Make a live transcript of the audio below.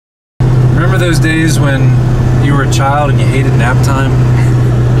Remember those days when you were a child and you hated nap time?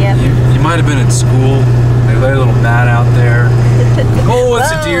 Yep. You might have been at school. They lay a little mat out there. Oh,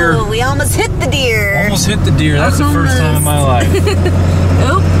 it's a deer. We almost hit the deer. Almost hit the deer. That's the first time in my life.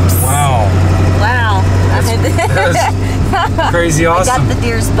 Oops. Wow. Wow. That's crazy awesome. I got the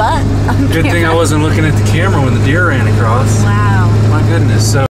deer's butt. Good thing I wasn't looking at the camera when the deer ran across. Wow. My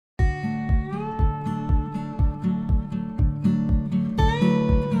goodness. So.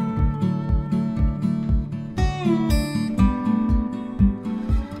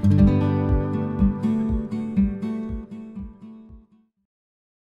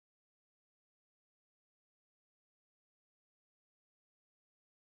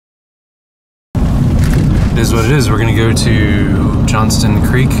 It is what it is. We're gonna go to Johnston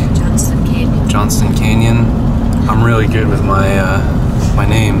Creek. Johnston Canyon. Johnston Canyon. I'm really good with my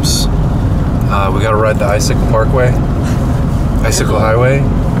names. We gotta ride the Icicle Parkway. Icicle Highway.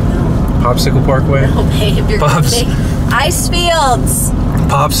 Popsicle Parkway. Oh, babe, you're Pops. gonna make ice fields.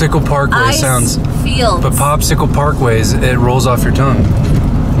 Popsicle Parkway Ice sounds. fields. But Popsicle Parkways, it rolls off your tongue.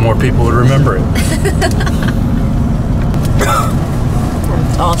 More people would remember it.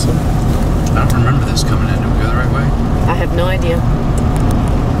 That's awesome. I don't remember this coming in. Did we go the right way? I have no idea.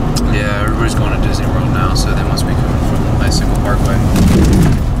 Yeah, everybody's going to Disney World now, so they must be coming from Icicle Parkway.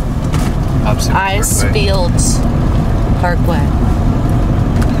 Popsicle Ice Parkway. Fields Parkway.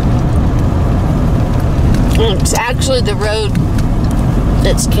 It's actually the road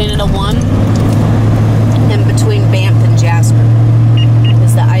that's Canada 1 in between Banff and Jasper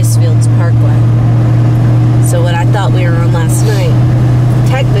is the Ice Fields Parkway. So what I thought we were on last night,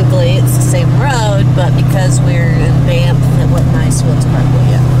 technically it's the same road, but because we're in Banff, it wasn't Ice Fields Parkway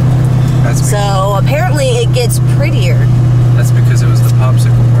yet. So apparently it gets prettier. That's because it was the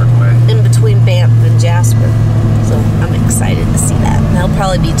Popsicle Parkway. In between Banff and Jasper. So I'm excited to see that. That'll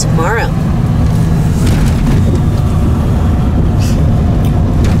probably be tomorrow.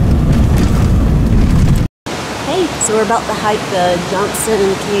 Hey, so we're about to hike the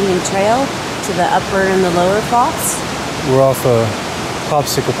Johnston Canyon Trail to the upper and the lower falls. We're off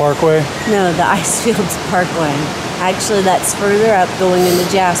Popsicle Parkway. No, the Ice Fields Parkway. Actually, that's further up going into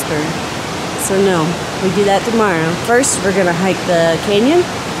Jasper. So no, we do that tomorrow. First, we're gonna hike the canyon.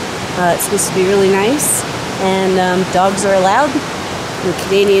 It's supposed to be really nice, and dogs are allowed in the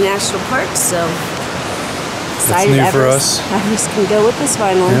Canadian National Park. So excited! That's new for us. Everest can go with us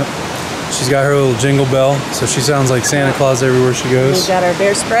finally. Yep. She's got her little jingle bell, so she sounds like Santa Claus everywhere she goes. We got our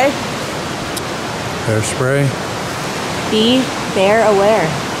bear spray. Bear spray. Be bear aware.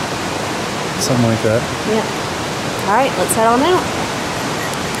 Something like that. Yeah. All right, let's head on out.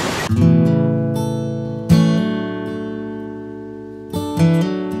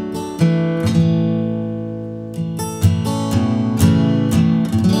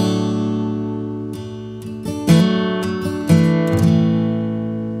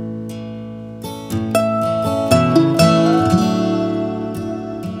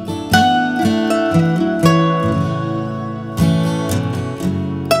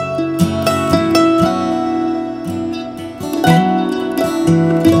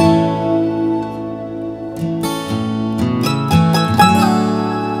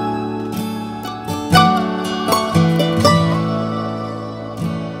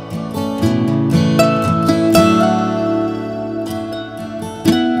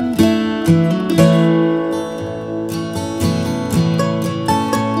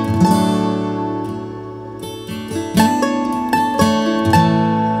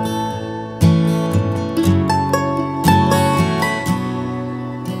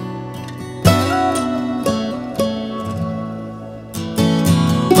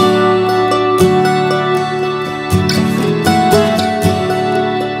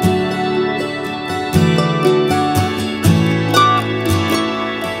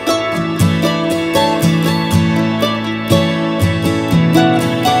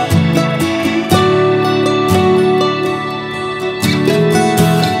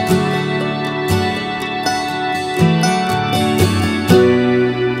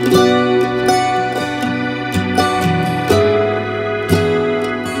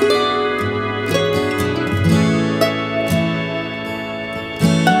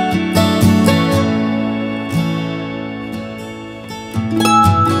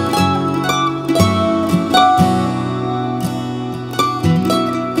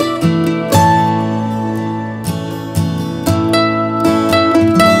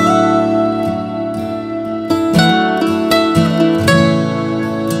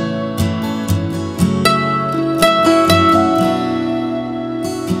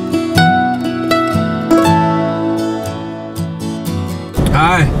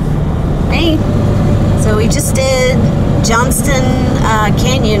 Hey. So we just did Johnston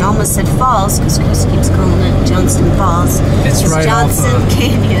Canyon, almost said Falls, because Chris keeps calling it Johnston Falls. It's right Johnston off of,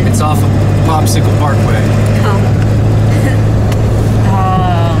 Canyon. It's off of Popsicle Parkway. Oh.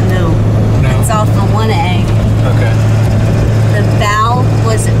 No. It's off of 1A. Okay. The Bow,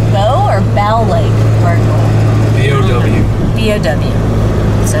 was it Bow or Bow Lake Parkway? B-O-W. B-O-W.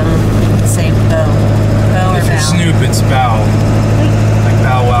 So, say Bow. Bow or If you're Bow. Snoop, it's Bow. Like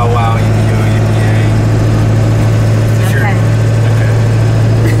Bow Wow Wow, yippee-yo, yippee-yay. Okay. Okay.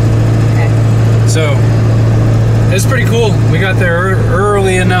 Okay. So, it's pretty cool. We got there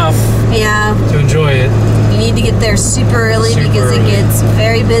early enough Yeah. to enjoy it. You need to get there super early because it gets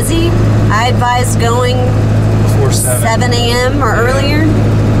very busy. I advise going Before 7. a.m. or earlier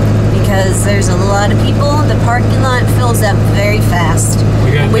because there's a lot of people. The parking lot fills up very fast.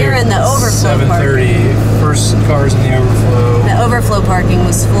 We're in the overflow 7:30. First cars in the overflow. The overflow parking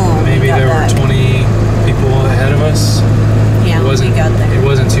was full. Maybe there were 20 people ahead of us. Yeah, we got there. It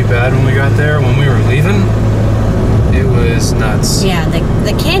wasn't too bad when we got there. When we were leaving, it was nuts. Yeah,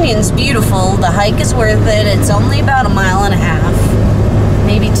 the canyon's beautiful. The hike is worth it. It's only about 1.5 miles,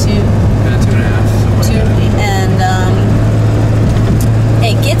 maybe 2. Yeah, 2.5. And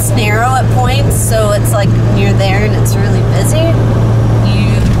it gets narrow at points, so it's like when you're there and it's really busy,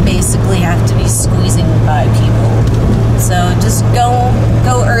 you basically have to be squeezing by people. So just go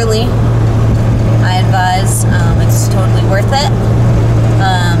early. I advise. It's totally worth it.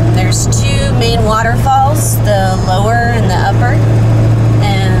 There's 2 main waterfalls, the lower and the upper,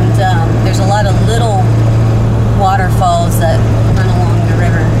 and there's a lot of little waterfalls that run along the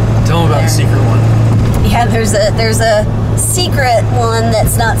river. Tell them about the secret one. Yeah, there's a secret one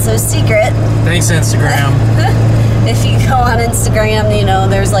that's not so secret. Thanks, Instagram. If you go on Instagram, you know,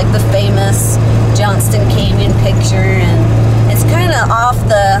 there's like the famous Johnston Canyon picture, and it's kind of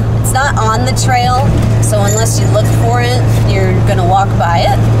it's not on the trail, so unless you look for it, you're gonna walk by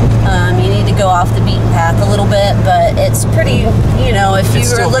it. You need to go off the beaten path a little bit, but it's pretty, you know, if you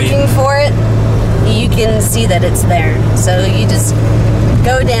were looking for it, you can see that it's there. So you just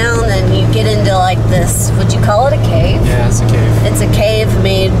go down and you get into like this, would you call it a cave? Yeah, it's a cave. It's a cave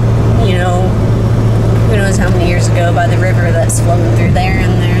made, you know, who knows how many years ago by the river that's flowing through there,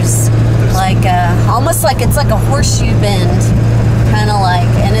 and there's like almost like it's like a horseshoe bend, kind of like,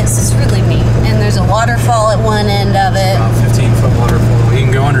 and it's just really neat. And there's a waterfall at one end of it. About 15-foot waterfall. You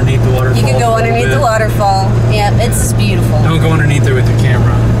can go underneath the waterfall. You can go underneath the waterfall. Yeah, it's just beautiful. Don't go underneath there with your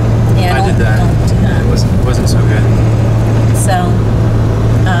camera. Yeah, I did that. Don't do that. It wasn't so good. So,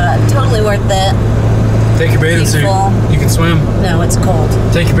 totally worth it. Take your bathing suit. You can swim. No, it's cold.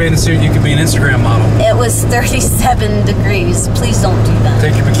 Take your bathing suit. You could be an Instagram model. It was 37 degrees. Please don't do that.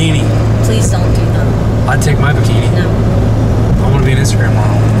 Take your bikini. Please don't do that. I'd take my bikini. No. I want to be an Instagram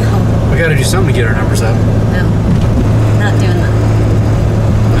model. No. We got to do something to get our numbers up. No. Not doing that.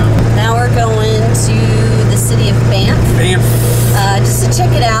 No. Now we're going to the city of Banff. Banff. Just to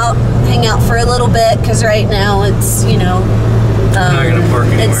check it out, hang out for a little bit, because right now it's, you know, I'm not gonna park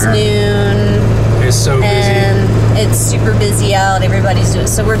anywhere. It's noon. It's so busy. And it's super busy out. Everybody's doing,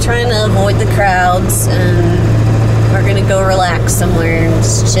 so we're trying to avoid the crowds, and we're gonna go relax somewhere and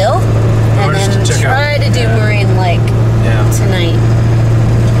just chill, and then try to do Marine Lake tonight.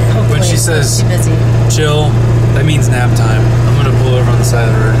 Hopefully when she says too busy. Chill, that means nap time. I'm gonna pull over on the side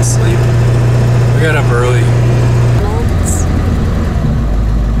of the road and sleep. We got up early.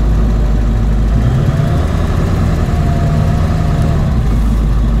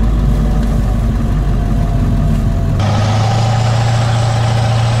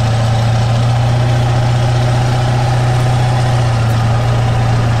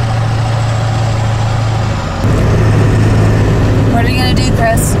 What are you gonna do,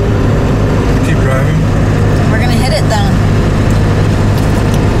 Chris? Keep driving. We're gonna hit it though.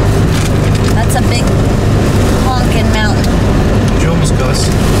 That's a big honking mountain. Did you almost cuss?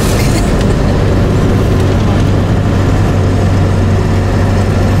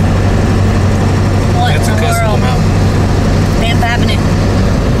 What It's a in the cussable world? mountain. Banff Avenue.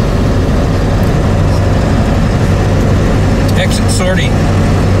 Exit sortie.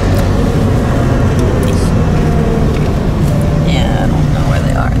 Yeah, I don't know where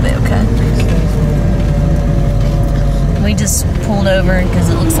they are. Are they okay? We just pulled over because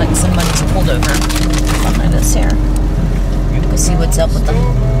it looks like somebody's pulled over behind us here. We'll see what's up with them.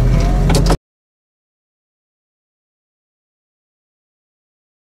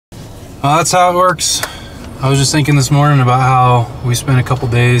 That's how it works. I was just thinking this morning about how we spent a couple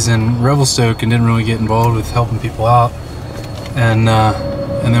days in Revelstoke and didn't really get involved with helping people out. And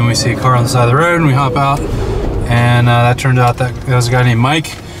then we see a car on the side of the road and we hop out. And that turned out that was a guy named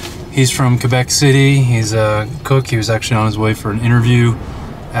Mike. He's from Quebec City. He's a cook. He was actually on his way for an interview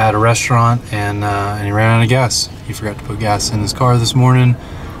at a restaurant, and he ran out of gas. He forgot to put gas in his car this morning.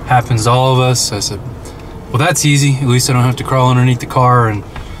 Happens to all of us. I said, well, that's easy. At least I don't have to crawl underneath the car and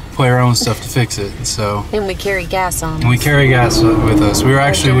play around with stuff to fix it. And so, and we carry gas on us. And we carry gas with us. We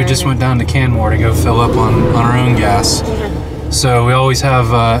just went down to Canmore to go fill up on our own gas. So we always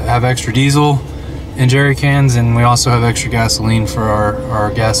have extra diesel in jerry cans, and we also have extra gasoline for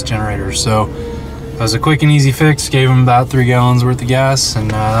our gas generators. So it was a quick and easy fix. Gave him about 3 gallons worth of gas,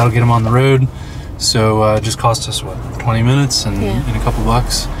 and that'll get him on the road. So it just cost us what, 20 minutes and a couple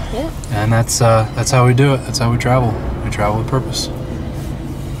bucks. Yeah. And that's how we do it. That's how we travel. We travel with purpose.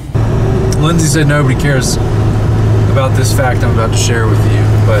 Lindsay said nobody cares about this fact I'm about to share with you,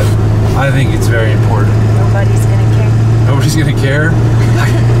 but I think it's very important. Nobody's gonna care. Nobody's gonna care?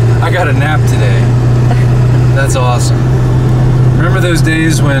 I got a nap today. That's awesome. Remember those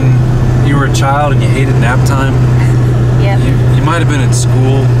days when you were a child and you hated nap time? Yeah. You might have been at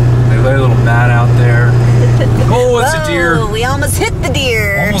school. They lay a little mat out there. Oh, it's a deer. We almost hit the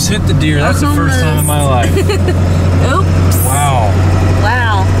deer. Almost hit the deer. That's the first time in my life. Oops. Wow.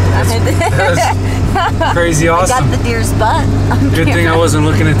 Wow. That's crazy awesome. I got the deer's butt. Good thing I wasn't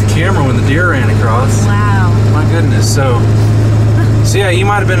looking at the camera when the deer ran across. Wow. My goodness. So yeah, you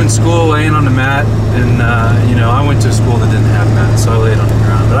might have been in school laying on the mat, and you know, I went to a school that didn't have mats, so I laid on the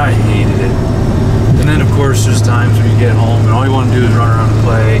ground, but I hated it. And then of course there's times when you get home and all you want to do is run around and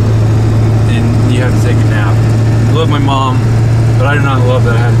play, and you have to take a nap. I love my mom, but I do not love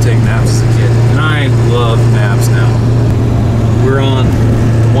that I had to take naps as a kid, and I love naps now. We're on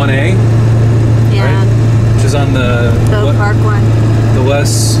 1A, right? Which is on the Parkway, the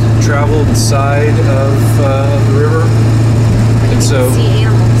less traveled side of the river. And so, see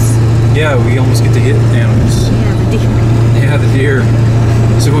animals. Yeah, we almost get to hit animals. Yeah, the deer. Yeah, the deer.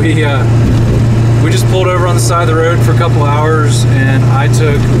 So we just pulled over on the side of the road for a couple hours, and I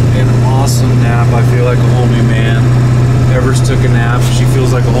took an awesome nap. I feel like a whole new man. Evers took a nap. She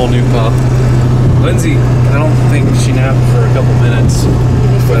feels like a whole new pup. Lindsay, I don't think she napped for a couple minutes.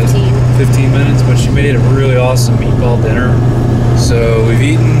 Maybe 15 minutes, but she made a really awesome meatball dinner. So we've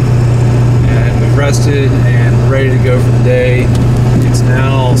eaten, and we've rested, and we're ready to go for the day. It's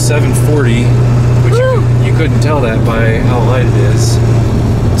now 7:40, which you couldn't tell that by how light it is.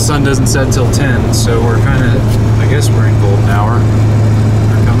 The sun doesn't set till 10, so we're kind of, I guess we're in golden hour.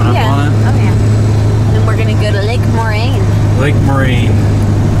 We're coming up on it. Oh yeah. And we're gonna go to Lake Moraine. Lake Moraine.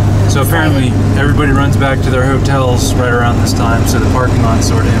 So apparently everybody runs back to their hotels right around this time, so the parking lot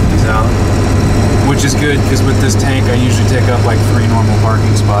sort of empties out. Which is good, because with this tank I usually take up like 3 normal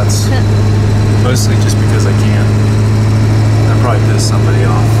parking spots. Mostly just because I can. That probably piss somebody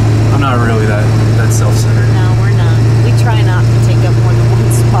off. I'm not really that self-centered. No, we're not. We try not to take up more than 1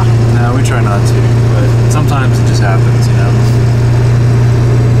 spot. No, we try not to, but sometimes it just happens, you know.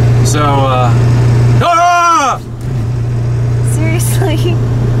 So, Seriously?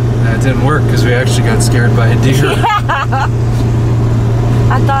 That didn't work because we actually got scared by a deer. Yeah.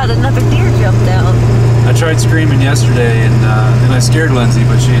 I thought another deer jumped out. I tried screaming yesterday, and I scared Lindsay,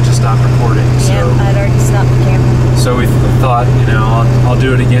 but she had just stopped recording. So. Yeah, I'd already stopped the camera. So we thought, you know, I'll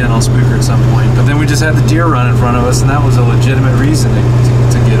do it again. I'll spook her at some point. But then we just had the deer run in front of us, and that was a legitimate reason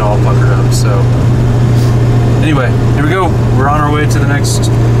to get all puckered up. So anyway, here we go. We're on our way to the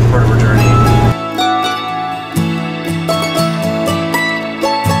next part of our journey.